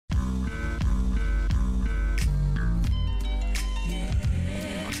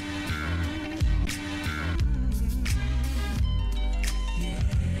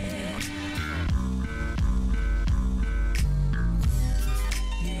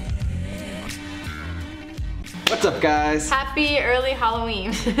What's up, guys? Happy early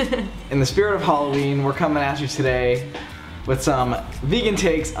Halloween. In the spirit of Halloween, we're coming at you today with some vegan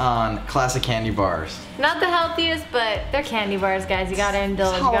takes on classic candy bars. Not the healthiest, but they're candy bars, guys. You gotta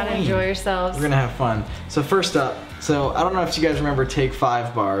indulge, you gotta enjoy yourselves. We're gonna have fun. So first up, I don't know if you guys remember Take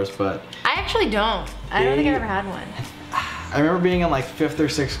 5 bars, but I actually don't. I don't think I've ever had one. I remember being in like 5th or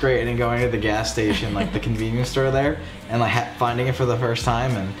 6th grade and going to the gas station, like the convenience store there, and like finding it for the first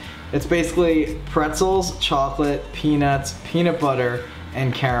time. And it's basically pretzels, chocolate, peanuts, peanut butter,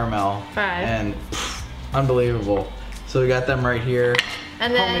 and caramel. And unbelievable. So we got them right here.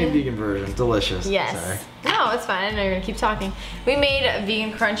 And then homemade vegan version, delicious. Yes. Sorry. No, it's fine. I know you're gonna keep talking. We made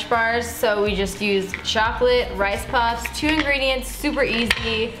vegan crunch bars, so we just used chocolate, rice puffs, 2 ingredients, super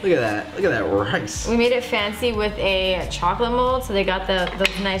easy. Look at that. Look at that rice. We made it fancy with a chocolate mold, so they got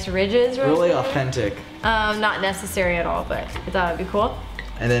those nice ridges. Really authentic. Not necessary at all, but I thought it'd be cool.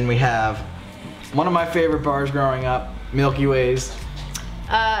 And then we have one of my favorite bars growing up, Milky Ways.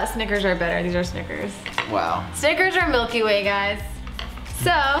 Snickers are better. These are Snickers. Wow. Snickers are Milky Way, guys.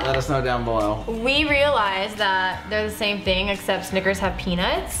 So let us know down below. We realized that they're the same thing, except Snickers have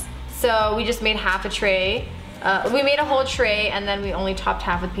peanuts. So we just made half a tray. We made a whole tray, and then we only topped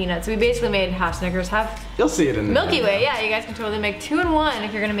half with peanuts. So we basically made half Snickers, half You'll see it in the Milky Way. Yeah, you guys can totally make 2 in 1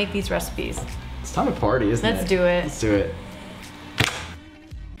 if you're gonna make these recipes. It's time to party, isn't it? Let's do it. Let's do it.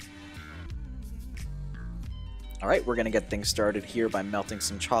 Alright, we're going to get things started here by melting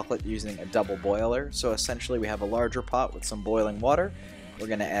some chocolate using a double boiler. So essentially we have a larger pot with some boiling water. We're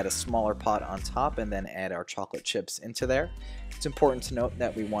going to add a smaller pot on top and then add our chocolate chips into there. It's important to note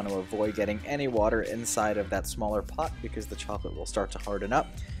that we want to avoid getting any water inside of that smaller pot because the chocolate will start to harden up,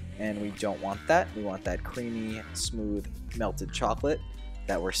 and we don't want that. We want that creamy, smooth, melted chocolate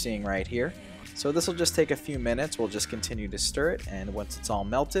that we're seeing right here. So this will just take a few minutes. We'll just continue to stir it, and once it's all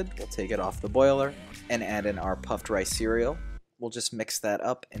melted, we'll take it off the boiler and add in our puffed rice cereal. We'll just mix that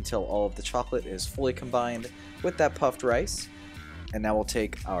up until all of the chocolate is fully combined with that puffed rice. And now we'll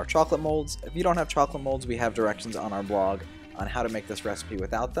take our chocolate molds. If you don't have chocolate molds, we have directions on our blog on how to make this recipe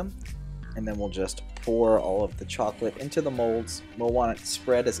without them. And then we'll just pour all of the chocolate into the molds. We'll want it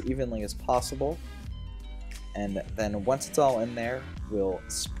spread as evenly as possible. And then once it's all in there, we'll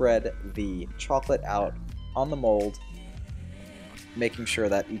spread the chocolate out on the mold, making sure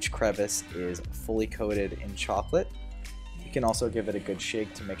that each crevice is fully coated in chocolate. You can also give it a good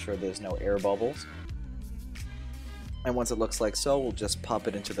shake to make sure there's no air bubbles. And once it looks like so, we'll just pop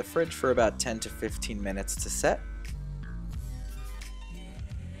it into the fridge for about 10 to 15 minutes to set.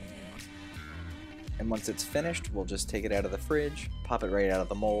 And once it's finished, we'll just take it out of the fridge, pop it right out of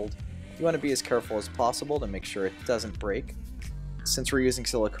the mold. You want to be as careful as possible to make sure it doesn't break. Since we're using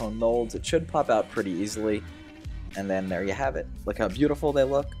silicone molds, it should pop out pretty easily. And then there you have it. Look how beautiful they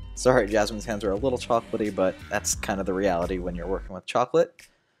look. Sorry, Jasmine's hands are a little chocolatey, but that's kind of the reality when you're working with chocolate.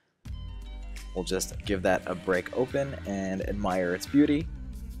 We'll just give that a break open and admire its beauty.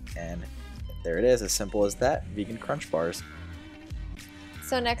 And there it is, as simple as that, vegan crunch bars.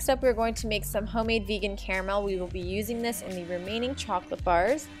 So next up, we're going to make some homemade vegan caramel. We will be using this in the remaining chocolate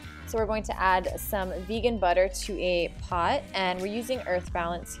bars. So we're going to add some vegan butter to a pot, and we're using Earth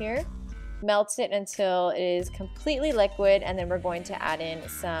Balance here. Melt it until it is completely liquid, and then we're going to add in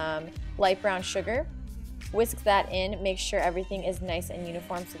some light brown sugar. Whisk that in, make sure everything is nice and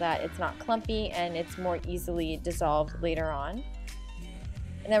uniform so that it's not clumpy and it's more easily dissolved later on.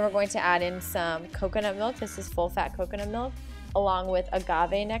 And then we're going to add in some coconut milk. This is full fat coconut milk, along with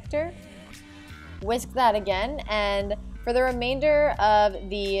agave nectar. Whisk that again, and for the remainder of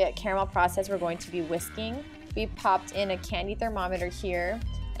the caramel process, we're going to be whisking. We popped in a candy thermometer here,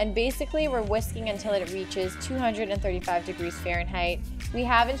 and basically we're whisking until it reaches 235 degrees Fahrenheit. We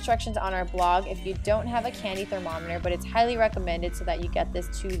have instructions on our blog if you don't have a candy thermometer, but it's highly recommended so that you get this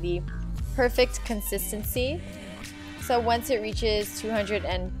to the perfect consistency. So once it reaches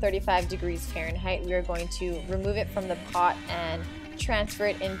 235 degrees Fahrenheit, we are going to remove it from the pot and transfer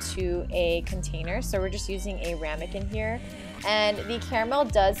it into a container. So we're just using a ramekin here. And the caramel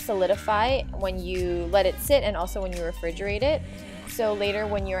does solidify when you let it sit and also when you refrigerate it. So later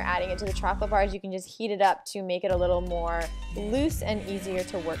when you're adding it to the chocolate bars, you can just heat it up to make it a little more loose and easier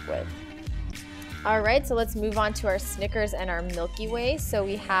to work with. Alright, so let's move on to our Snickers and our Milky Way. So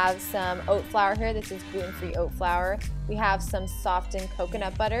we have some oat flour here. This is gluten-free oat flour. We have some softened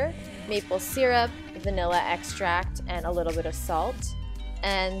coconut butter, maple syrup, vanilla extract, and a little bit of salt.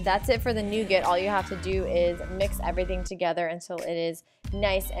 And that's it for the nougat. All you have to do is mix everything together until it is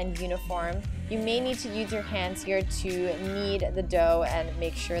nice and uniform. You may need to use your hands here to knead the dough and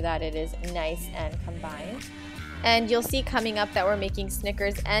make sure that it is nice and combined. And you'll see coming up that we're making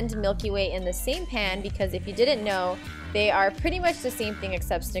Snickers and Milky Way in the same pan because if you didn't know, they are pretty much the same thing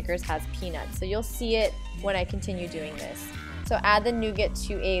except Snickers has peanuts. So you'll see it when I continue doing this. So add the nougat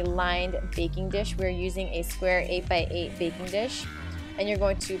to a lined baking dish. We're using a square 8x8 baking dish. And you're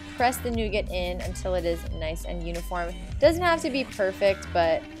going to press the nougat in until it is nice and uniform. It doesn't have to be perfect,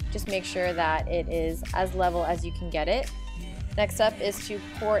 but just make sure that it is as level as you can get it. Next up is to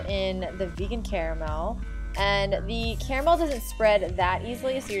pour in the vegan caramel. And the caramel doesn't spread that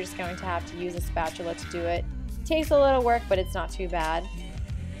easily, so you're just going to have to use a spatula to do it. It takes a little work, but it's not too bad.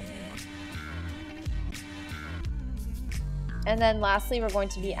 And then lastly, we're going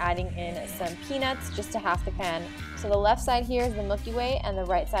to be adding in some peanuts just to half the pan. So the left side here is the Milky Way and the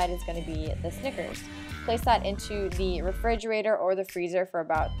right side is going to be the Snickers. Place that into the refrigerator or the freezer for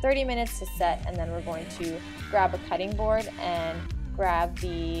about 30 minutes to set, and then we're going to grab a cutting board and grab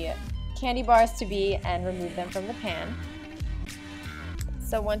the candy bars to be and remove them from the pan.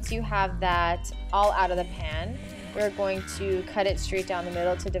 So once you have that all out of the pan, we're going to cut it straight down the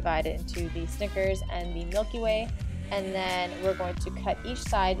middle to divide it into the Snickers and the Milky Way. And then we're going to cut each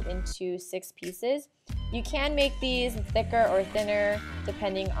side into 6 pieces. You can make these thicker or thinner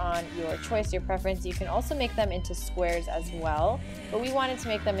depending on your choice, your preference. You can also make them into squares as well, but we wanted to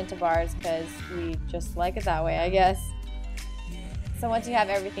make them into bars because we just like it that way, I guess. So once you have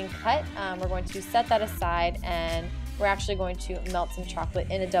everything cut, we're going to set that aside and we're actually going to melt some chocolate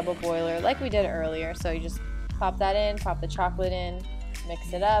in a double boiler like we did earlier. So you just pop that in, pop the chocolate in,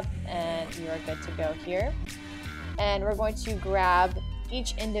 mix it up, and you are good to go here. And we're going to grab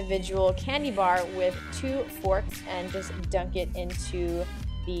each individual candy bar with 2 forks and just dunk it into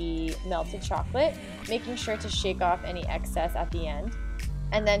the melted chocolate, making sure to shake off any excess at the end.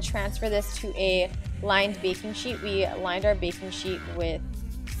 And then transfer this to a lined baking sheet. We lined our baking sheet with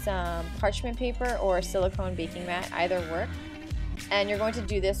some parchment paper or silicone baking mat, either work. And you're going to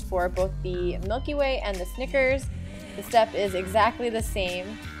do this for both the Milky Way and the Snickers. The step is exactly the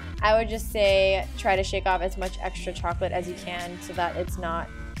same. I would just say try to shake off as much extra chocolate as you can so that it's not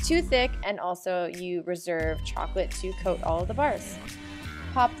too thick, and also you reserve chocolate to coat all of the bars.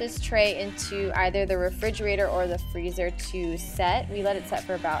 Pop this tray into either the refrigerator or the freezer to set. We let it set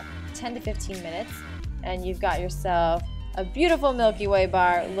for about 10 to 15 minutes, and you've got yourself a beautiful Milky Way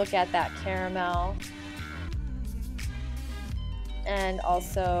bar. Look at that caramel. And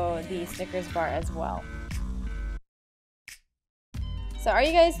also the Snickers bar as well. So are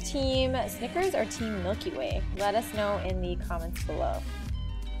you guys team Snickers or team Milky Way? Let us know in the comments below.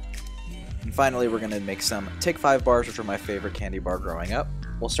 And finally, we're going to make some Take 5 bars, which are my favorite candy bar growing up.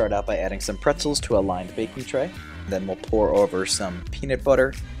 We'll start out by adding some pretzels to a lined baking tray. Then we'll pour over some peanut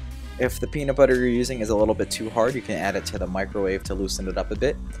butter. If the peanut butter you're using is a little bit too hard, you can add it to the microwave to loosen it up a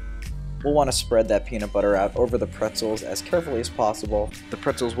bit. We'll want to spread that peanut butter out over the pretzels as carefully as possible. The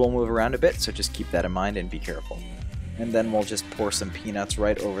pretzels will move around a bit, so just keep that in mind and be careful. And then we'll just pour some peanuts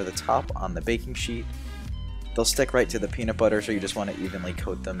right over the top on the baking sheet. They'll stick right to the peanut butter, so you just want to evenly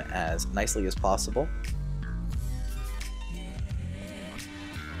coat them as nicely as possible.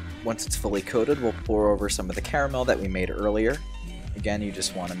 Once it's fully coated, we'll pour over some of the caramel that we made earlier. Again, you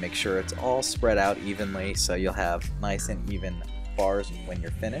just want to make sure it's all spread out evenly so you'll have nice and even bars when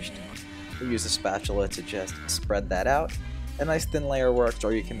you're finished. We'll use a spatula to just spread that out. A nice thin layer works,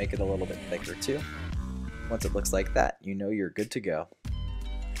 or you can make it a little bit thicker too. Once it looks like that, you know you're good to go.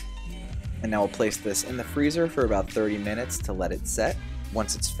 And now we'll place this in the freezer for about 30 minutes to let it set.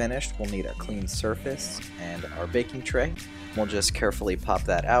 Once it's finished, we'll need a clean surface and our baking tray. We'll just carefully pop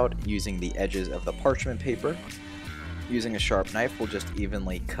that out using the edges of the parchment paper. Using a sharp knife, we'll just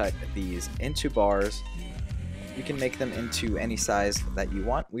evenly cut these into bars. You can make them into any size that you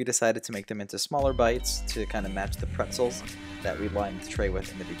want. We decided to make them into smaller bites to kind of match the pretzels that we lined the tray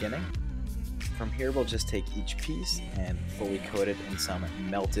with in the beginning. From here, we'll just take each piece and fully coat it in some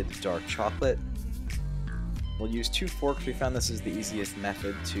melted dark chocolate. We'll use 2 forks. We found this is the easiest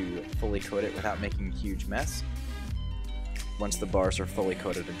method to fully coat it without making a huge mess. Once the bars are fully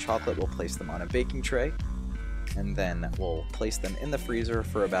coated in chocolate, we'll place them on a baking tray, and then we'll place them in the freezer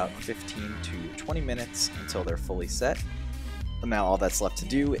for about 15 to 20 minutes until they're fully set. And now all that's left to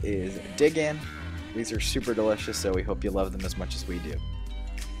do is dig in. These are super delicious, so we hope you love them as much as we do.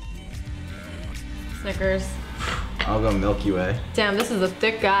 Snickers. I'll go Milky Way. Damn, this is a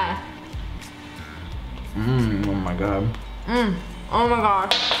thick guy. Oh my god. Oh my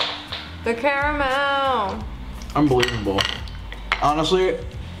gosh. The caramel. Unbelievable. Honestly,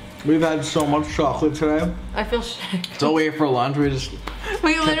 we've had so much chocolate today. I feel sick. So wait for lunch, we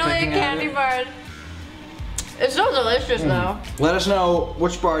literally ate candy bars. It's so delicious though. Let us know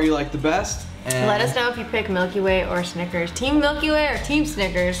which bar you like the best, And let us know if you pick Milky Way or Snickers. Team Milky Way or Team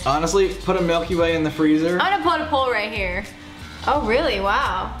Snickers? honestly, put a Milky Way in the freezer. I'm gonna put a poll right here. Oh, really?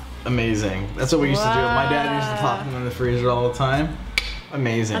 Wow. Amazing. That's what we used to do. My dad used to pop them in the freezer all the time.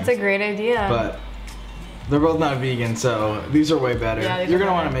 Amazing. That's a great idea. But they're both not vegan, so these are way better. Yeah, You're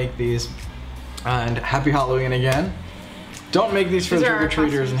gonna want to make these. And happy Halloween again. Don't make these for These are our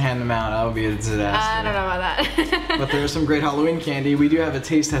trick-or-treaters and hand them out. That would be a disaster. I don't know about that. But there's some great Halloween candy. We do have a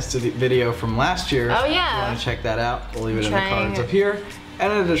taste test video from last year. Oh, yeah. If you want to check that out, we'll leave it in the Trying cards it. up here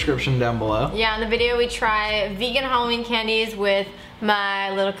and in the description down below. Yeah, in the video we try vegan Halloween candies with my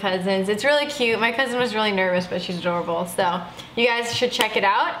little cousins. It's really cute. My cousin was really nervous, but she's adorable. So you guys should check it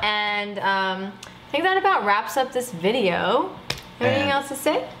out. And I think that about wraps up this video. Anything else to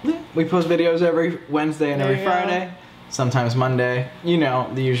say? We post videos every Wednesday and There every you go. Friday. Sometimes Monday. You know,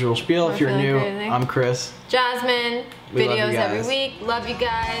 the usual spiel. We're If you're feeling new, crazy. I'm Chris. Jasmine, We love you videos every guys. week. Love you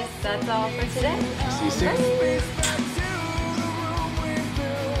guys. That's all for today. See you soon. Bye.